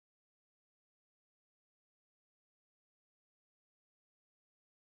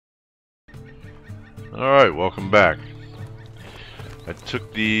Alright, welcome back. I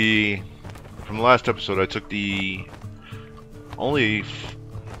took the... From the last episode, I took the only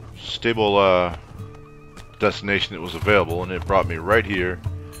stable destination that was available, and it brought me right here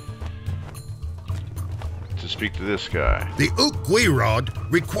to speak to this guy. The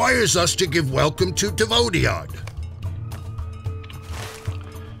Ukwirod requires us to give welcome to Devodiad.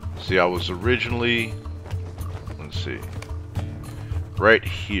 See, I was originally... Let's see. Right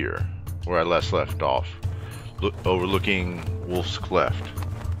here, where I last left off. Overlooking Wolf's Cleft.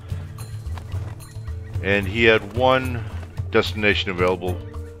 And he had one destination available,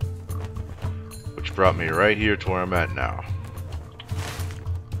 which brought me right here to where I'm at now.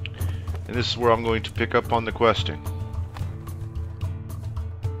 And this is where I'm going to pick up on the questing.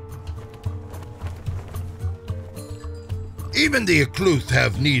 Even the Akluth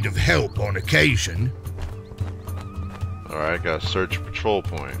have need of help on occasion. Alright, got a search patrol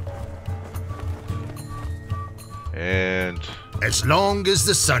point. And... As long as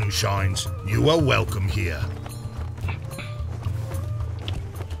the sun shines, you are welcome here.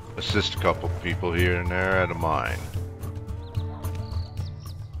 assist a couple people here and there at a mine.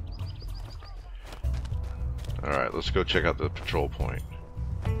 Alright, let's go check out the patrol point.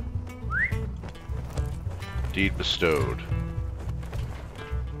 Deed bestowed.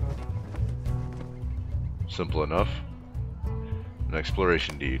 Simple enough. An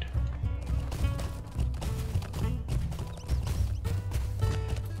exploration deed.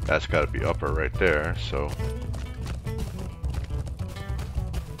 That's got to be upper right there, so...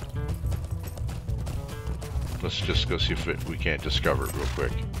 let's just go see if we can't discover it real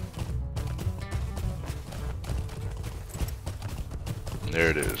quick. There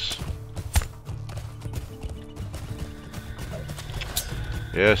it is.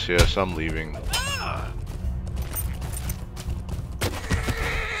 Yes, yes, I'm leaving.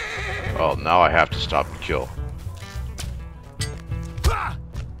 Oh, now I have to stop and kill.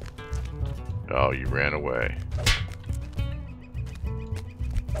 Oh, you ran away.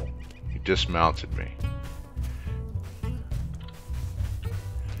 You dismounted me.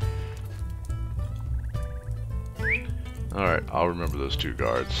 Alright, I'll remember those two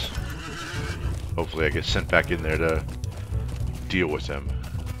guards. Hopefully I get sent back in there to deal with them.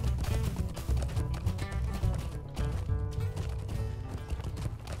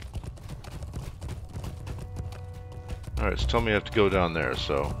 Alright, so tell me I have to go down there,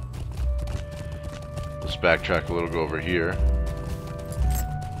 so... let's backtrack a little, go over here.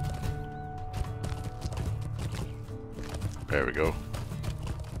 There we go.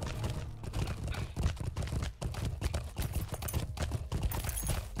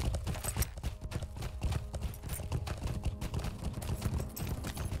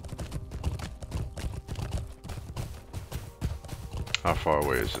 How far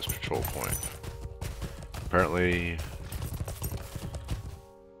away is this patrol point? Apparently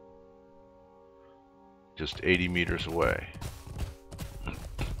just 80 meters away.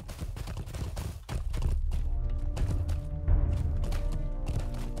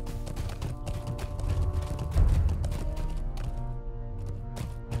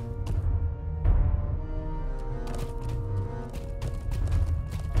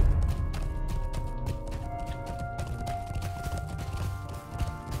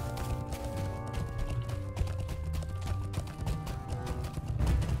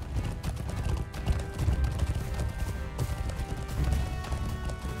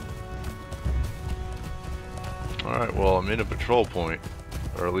 Alright, well, I'm in a patrol point,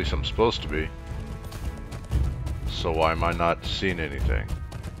 or at least I'm supposed to be. So why am I not seeing anything?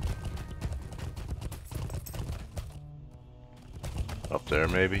 Up there,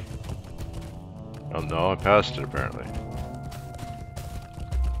 maybe? Oh no, I passed it apparently.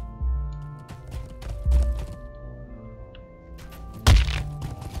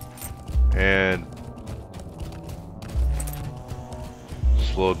 And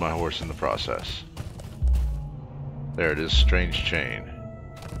slowed my horse in the process. There it is, strange chain.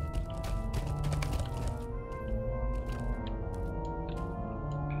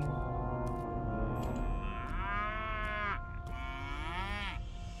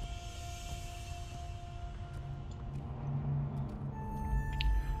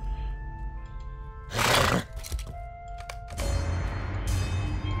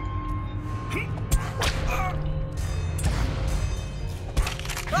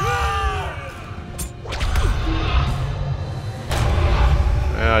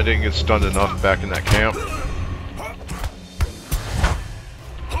 I didn't get stunned enough back in that camp.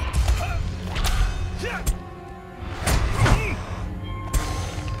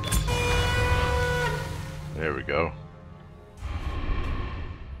 There we go.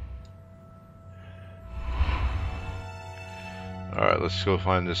 Alright, let's go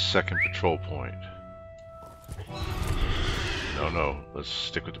find this second patrol point. No, let's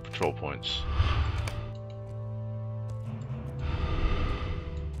stick with the patrol points.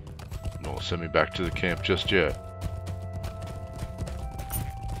 Don't send me back to the camp just yet.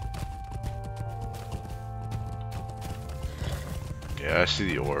 Yeah, I see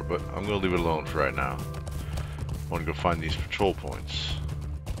the ore, but I'm gonna leave it alone for right now. I want to go find these patrol points.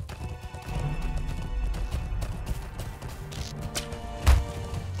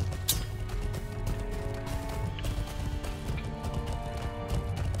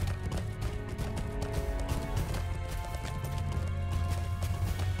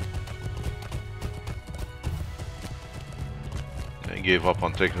 Gave up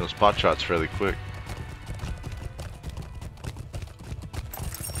on taking those pot shots fairly quick.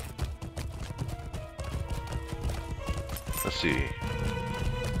 Let's see.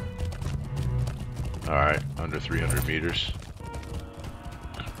 Alright, under 300 meters.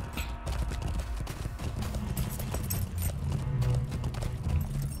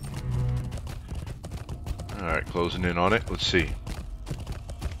 Alright, closing in on it. Let's see.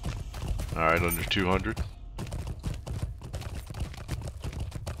 Alright, under 200.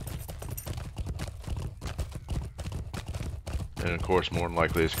 And of course, more than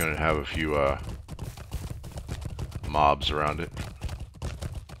likely, it's going to have a few mobs around it.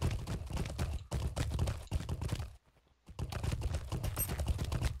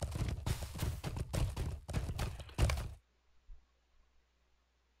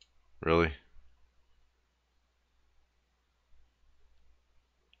 Really?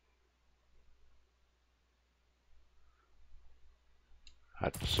 I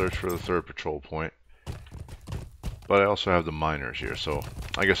have to search for the third patrol point. But I also have the miners here, so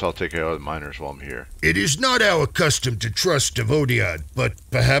I guess I'll take out the miners while I'm here. It is not our custom to trust Devodiad, but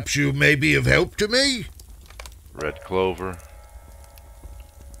perhaps you may be of help to me? Red clover.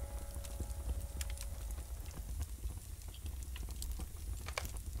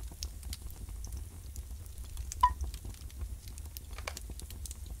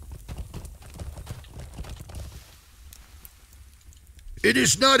 It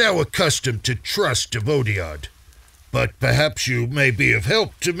is not our custom to trust Devodiad, but perhaps you may be of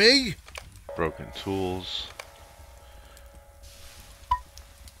help to me? Broken tools.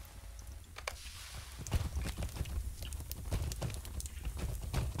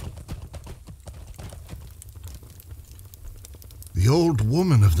 The old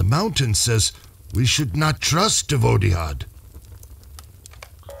woman of the mountain says we should not trust Devodiad.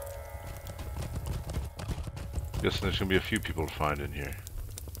 Guessing there's gonna be a few people to find in here.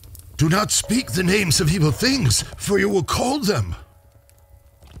 Do not speak the names of evil things, for you will call them.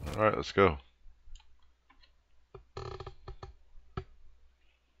 Alright, let's go.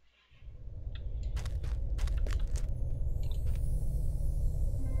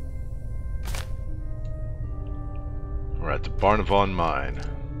 We're at the Barnavon mine.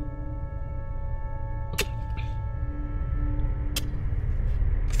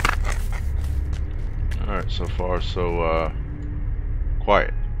 Alright, so far so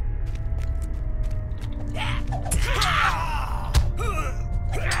quiet.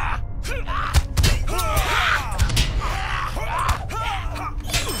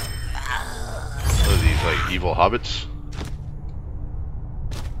 What are these, like evil hobbits?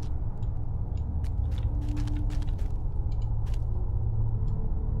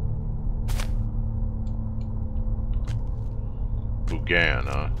 Bugan,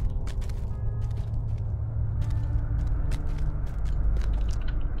 huh?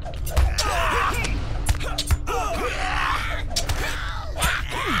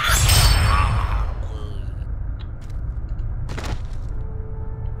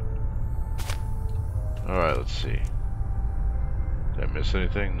 Alright, let's see. Did I miss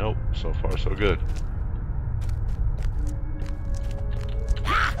anything? Nope. So far, so good.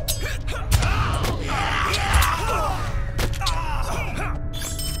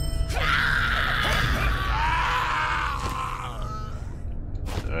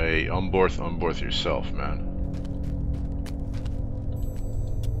 Hey, unborth yourself, man.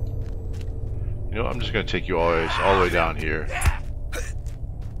 You know, I'm just gonna take you all the way down here.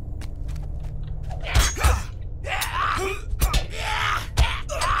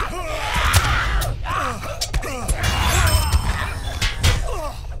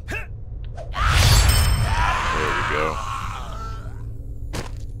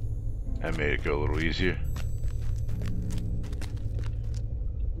 That made it go a little easier.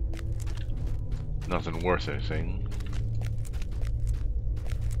 Nothing worth anything.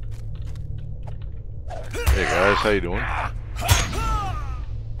 Hey guys, how you doing?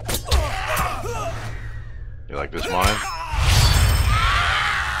 You like this mine?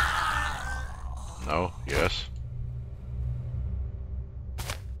 No? Yes?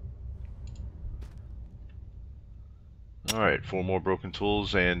 Alright, 4 more broken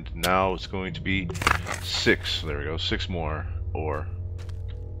tools, and now it's going to be 6. There we go, 6 more ore.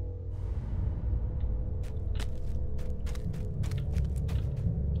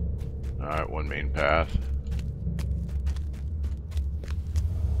 Alright, 1 main path.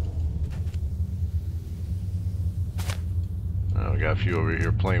 We got a few over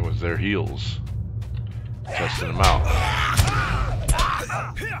here playing with their heels. Testing them out.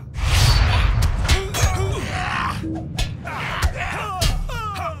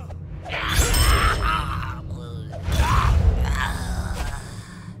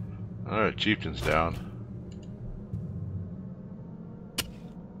 Alright, chieftain's down.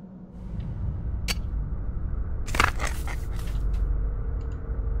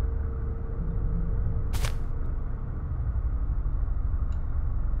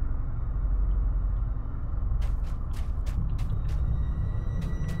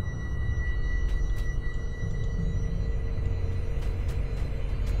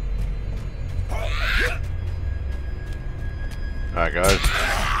 Alright guys,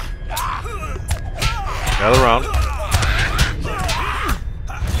 gather around.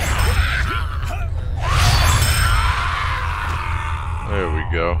 There we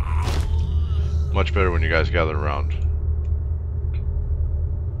go. Much better when you guys gather around.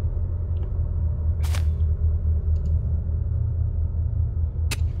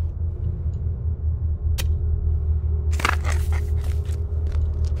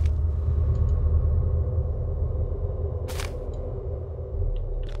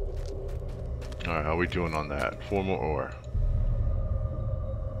 Alright, how are we doing on that? 4 more ore.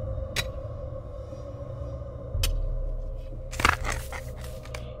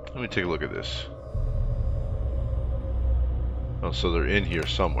 Let me take a look at this. Oh, so they're in here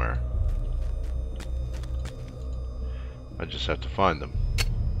somewhere. I just have to find them.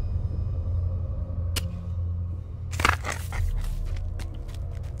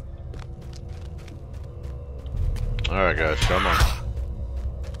 Alright guys, come on.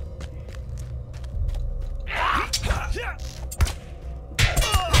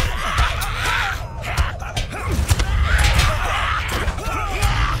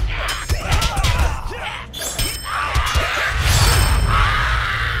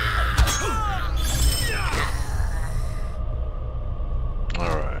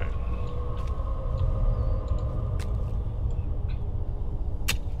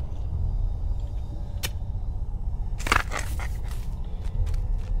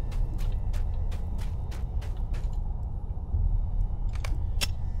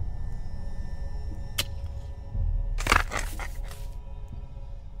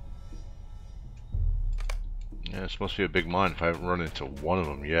 Yeah, this must be a big mine if I haven't run into one of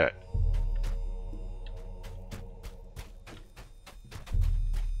them yet.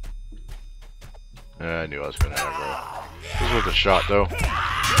 Yeah, I knew I was gonna aggro. This was worth a shot though.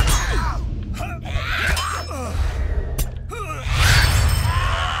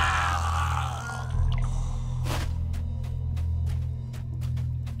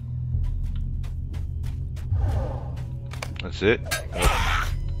 That's it.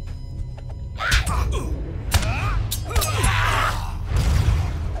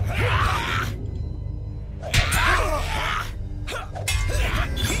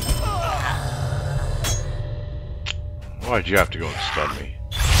 Why'd you have to go and stun me?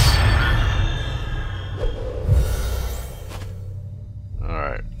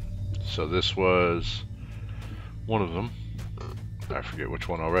 Alright, so this was one of them. I forget which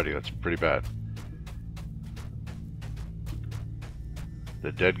one already, that's pretty bad.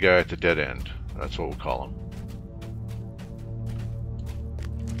 The dead guy at the dead end, that's what we'll call him.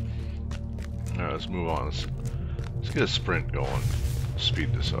 Alright, let's move on. Let's get a sprint going.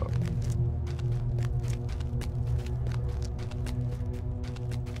 Speed this up.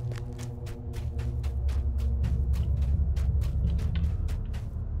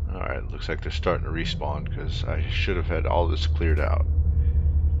 Alright, looks like they're starting to respawn because I should have had all this cleared out.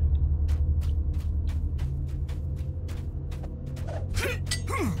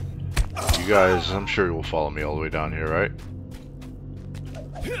 You guys, I'm sure you will follow me all the way down here, right?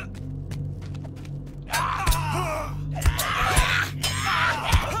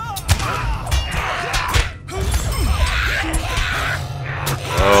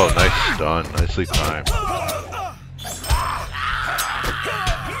 Oh, nice stun. Nicely timed.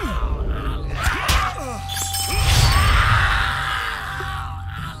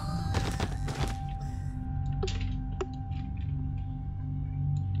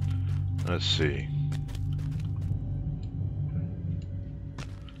 Let's see.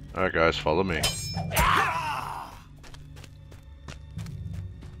 Alright guys, follow me.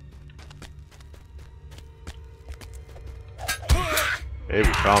 Hey,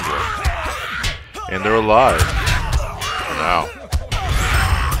 we found one. And they're alive. For now.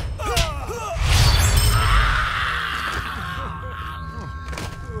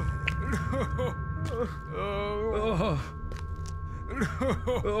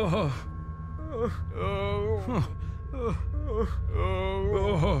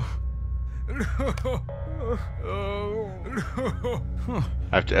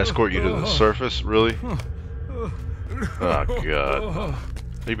 I have to escort you to the surface? Really? Oh, God.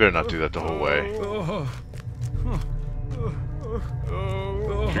 You better not do that the whole way.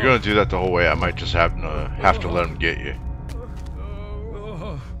 If you're gonna do that the whole way, I might just have to let him get you.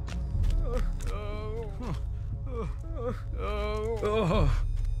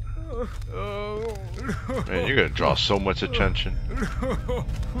 Man, you're gonna draw so much attention.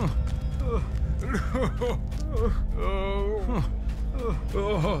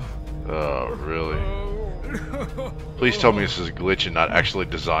 Oh, really? Please tell me this is a glitch and not actually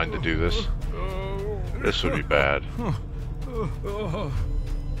designed to do this. This would be bad.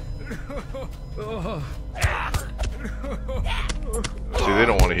 See, they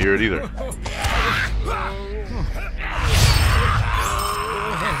don't want to hear it either.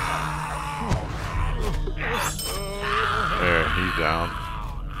 There, he's down.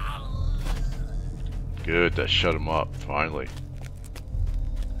 Good, that shut him up, finally.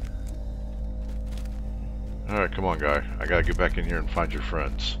 Alright, come on, guy. I gotta get back in here and find your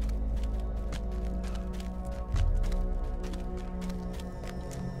friends.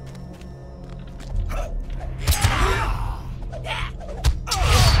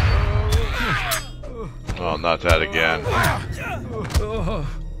 Oh, not that again.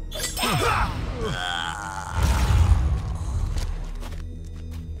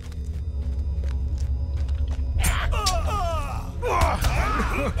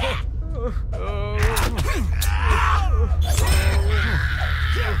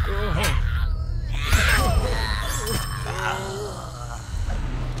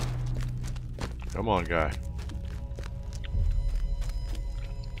 Come on, guy.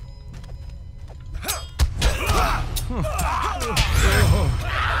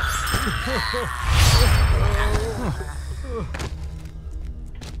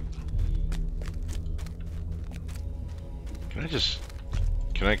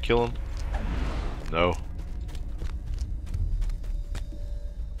 Can I kill him? No.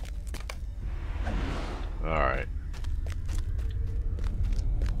 Alright.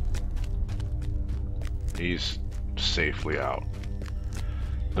 He's safely out.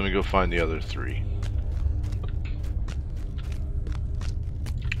 Let me go find the other three.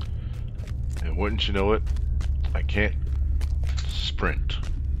 And wouldn't you know it, I can't sprint.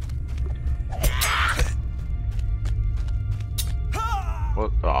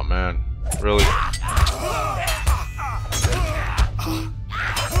 What? Oh man, really?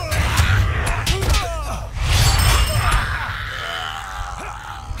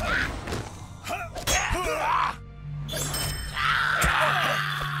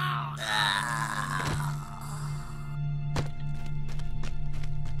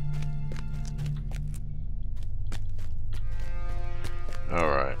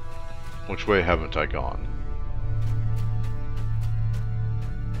 Alright, which way haven't I gone?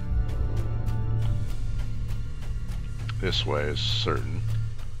 This way is certain.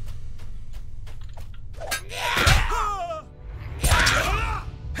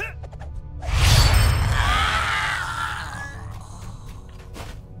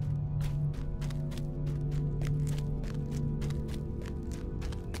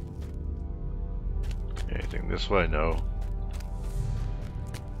 Anything this way? No.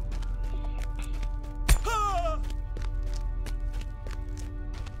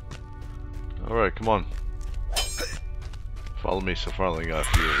 Alright, come on. Follow me, so far I only got a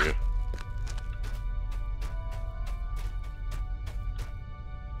few of you.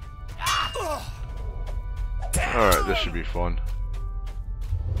 Alright, this should be fun.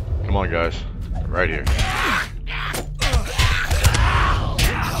 Come on, guys. Right here.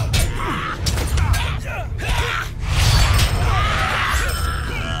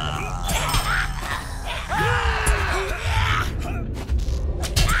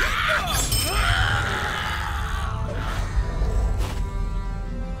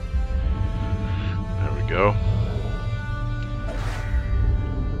 Go.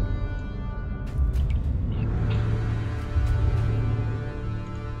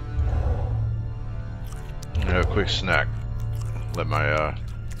 Have a quick snack. Let my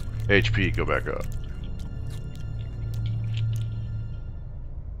HP go back up.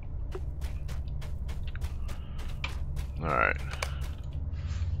 Alright.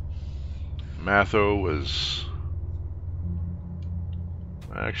 Matho was...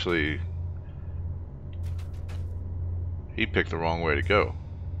 Actually... He picked the wrong way to go.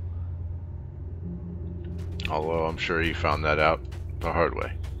 Although I'm sure he found that out the hard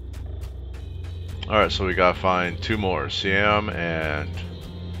way. Alright, so we gotta find two more. Siam and...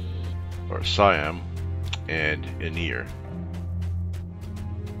 Or Siam and Anir.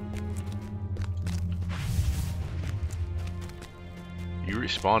 You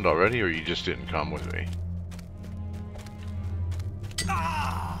respawned already, or you just didn't come with me?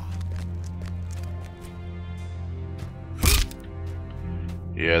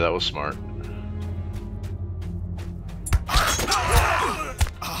 Yeah, that was smart.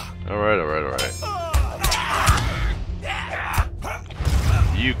 Alright, alright, alright.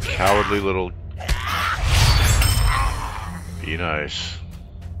 You cowardly little... Be nice.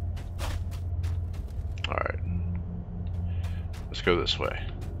 Alright. Let's go this way.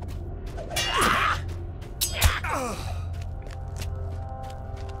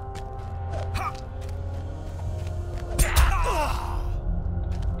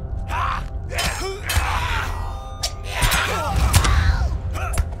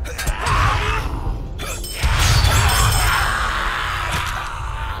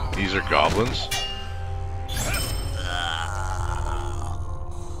 These are goblins?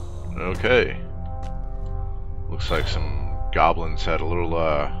 Okay. Looks like some goblins had a little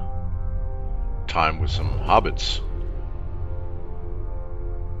time with some hobbits.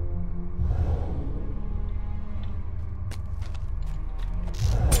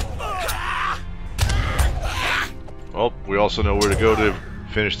 Well, we also know where to go to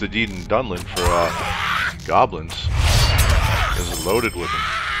finish the deed in Dunland for goblins. It's loaded with them.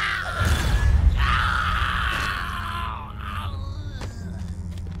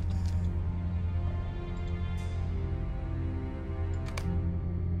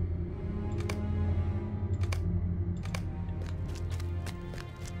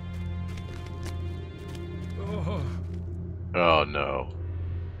 Oh no.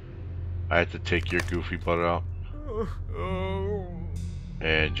 I had to take your goofy butt out.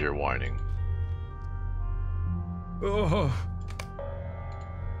 And you're whining.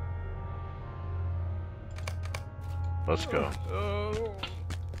 Let's go.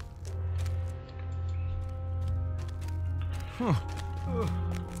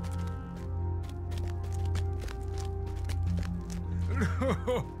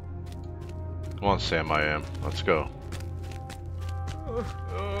 Come on, Sam, I am. Let's go.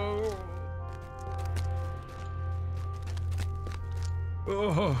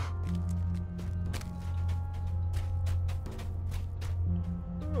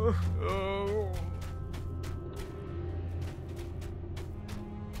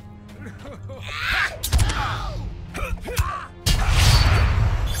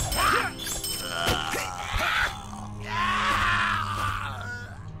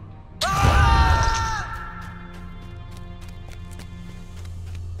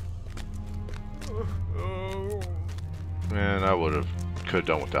 Man, I could have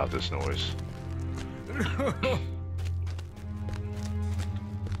done without this noise.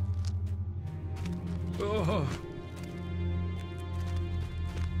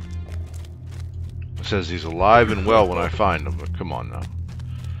 It says he's alive and well when I find him, but come on now.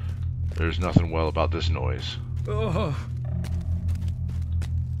 There's nothing well about this noise.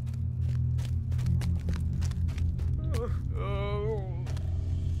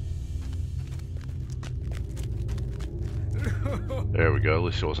 There we go, at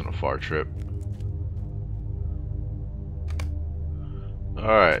least it wasn't a far trip.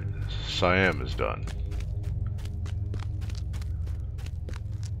 Alright, Siam is done.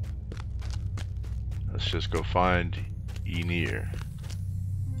 Let's just go find Anir.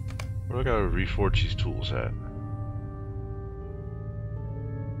 Where do I gotta reforge these tools at?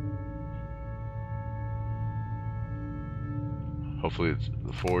 Hopefully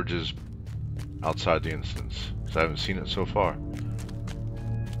the forge is outside the instance, because I haven't seen it so far.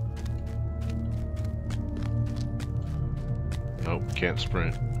 Nope, can't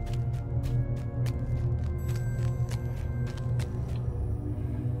sprint.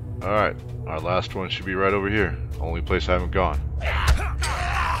 Alright, our last one should be right over here. Only place I haven't gone.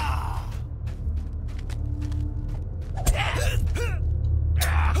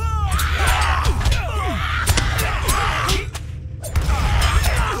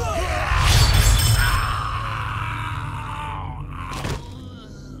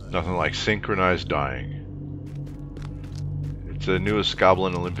 Nothing like synchronized dying. It's the newest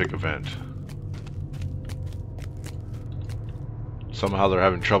Goblin Olympic event. Somehow they're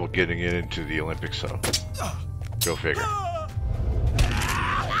having trouble getting it into the Olympics, though. Go figure.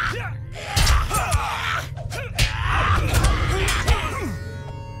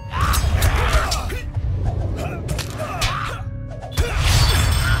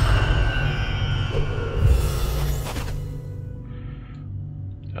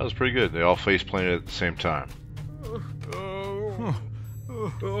 That was pretty good. They all face planted at the same time.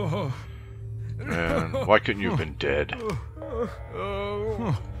 Man, why couldn't you have been dead?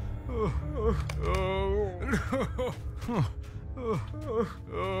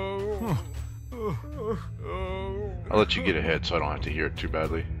 I'll let you get ahead so I don't have to hear it too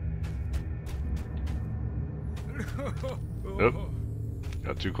badly. Nope.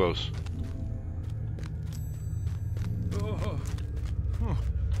 Got too close.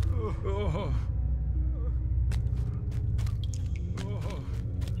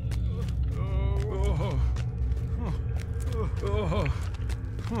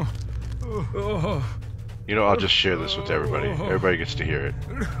 You know, I'll just share this with everybody. Everybody gets to hear it.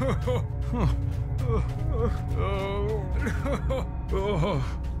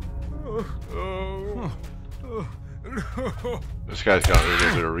 This guy's got a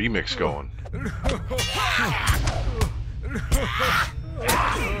little bit of remix going.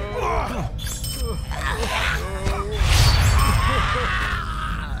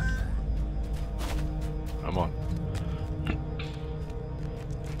 Come on.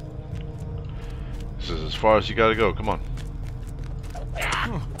 This is as far as you gotta go. Come on.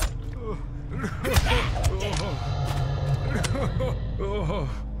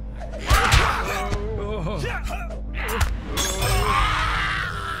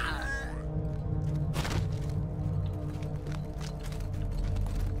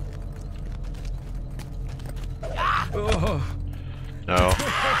 Now,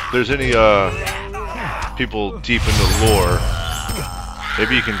 if there's any people deep into lore,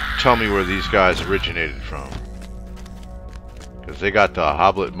 maybe you can tell me where these guys originated from. Because they got the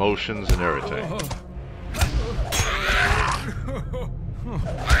hoblet motions and everything.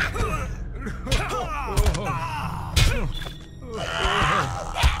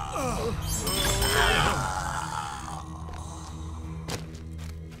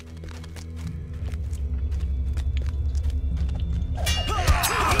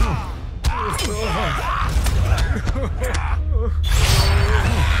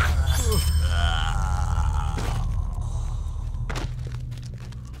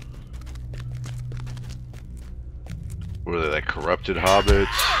 Were they like corrupted hobbits?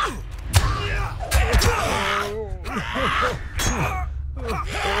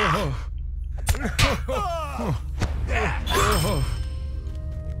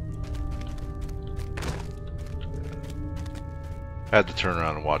 I had to turn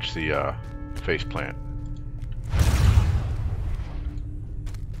around and watch the face plant.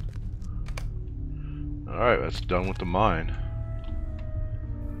 Alright, that's done with the mine.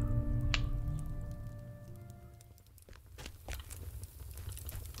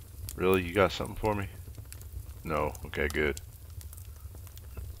 Really? You got something for me? No? Okay, good.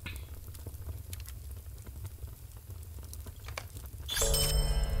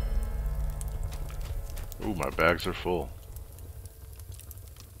 Ooh, my bags are full.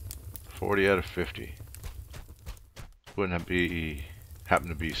 40 out of 50. Wouldn't that be happen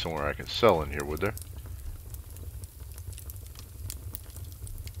to be somewhere I can sell in here, would there?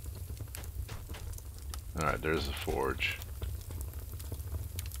 Alright, there's the forge.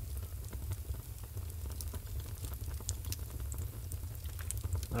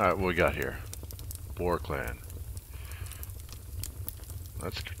 Alright, what we got here? Boar clan.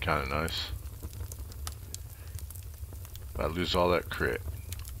 That's kind of nice. I lose all that crit.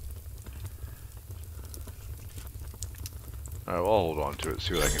 Alright, well, I'll hold on to it,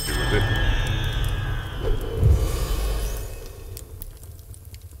 see what I can do with it.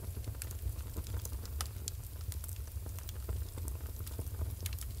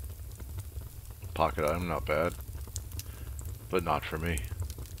 Pocket item, not bad. But not for me.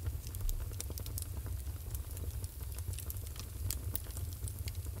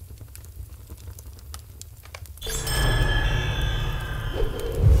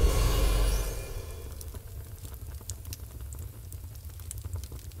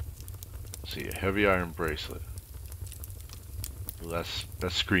 See, a heavy iron bracelet. Well,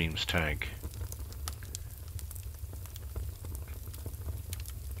 that screams tank.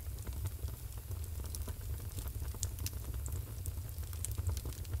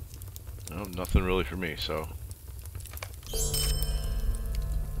 No, nothing really for me, so.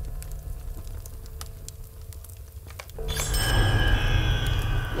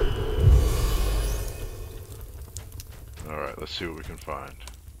 Alright, let's see what we can find.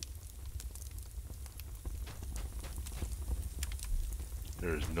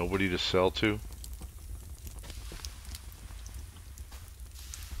 There's nobody to sell to.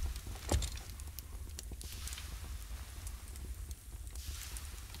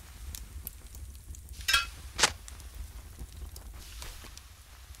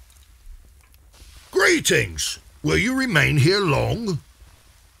 Greetings! Will you remain here long?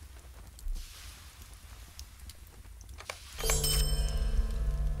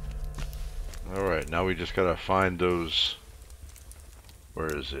 Alright, now we just gotta find those...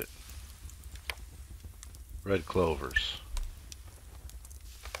 Where is it? Red clovers.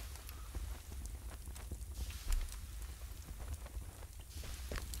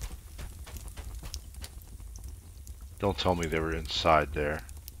 Don't tell me they were inside there.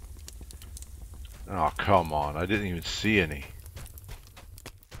 Oh, come on. I didn't even see any.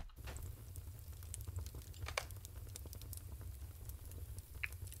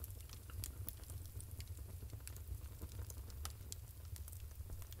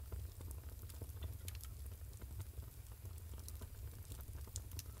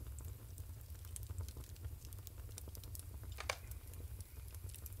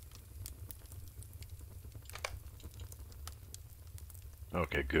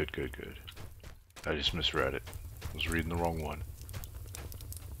 Okay, good. I just misread it. I was reading the wrong one.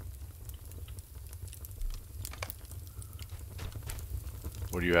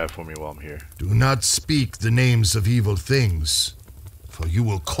 What do you have for me while I'm here? Do not speak the names of evil things, for you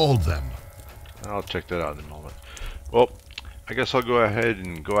will call them. I'll check that out in a moment. Well, I guess I'll go ahead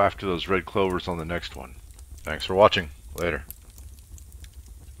and go after those red clovers on the next one. Thanks for watching. Later.